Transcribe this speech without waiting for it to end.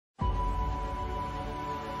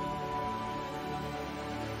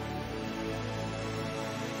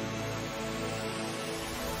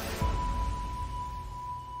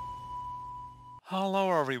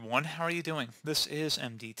Hello everyone, how are you doing? This is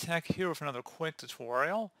MD Tech here with another quick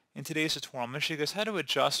tutorial. In today's tutorial, I'm going to show you guys how to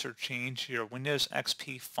adjust or change your Windows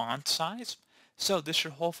XP font size. So this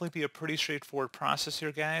should hopefully be a pretty straightforward process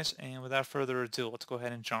here, guys, and without further ado, let's go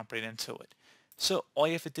ahead and jump right into it. So all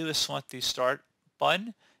you have to do is select the Start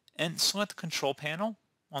button and select the Control panel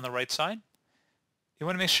on the right side. You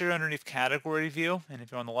want to make sure you're underneath Category View, and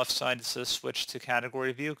if you're on the left side it says Switch to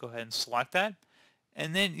Category View, go ahead and select that.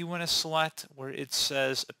 And then you want to select where it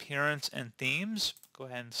says Appearance and Themes. Go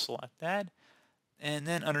ahead and select that. And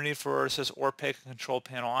then underneath where it says or pick a control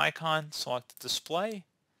panel icon, select Display.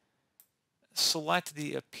 Select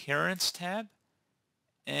the Appearance tab.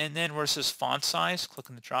 And then where it says Font Size, click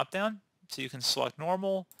on the drop down. So you can select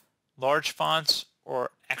normal, large fonts,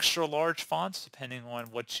 or extra large fonts, depending on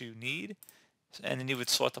what you need. And then you would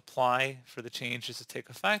select Apply for the changes to take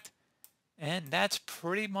effect. And that's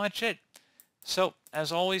pretty much it. So,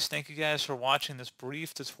 as always, thank you guys for watching this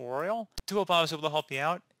brief tutorial. I do hope I was able to help you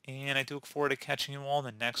out, and I do look forward to catching you all in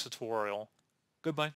the next tutorial. Goodbye.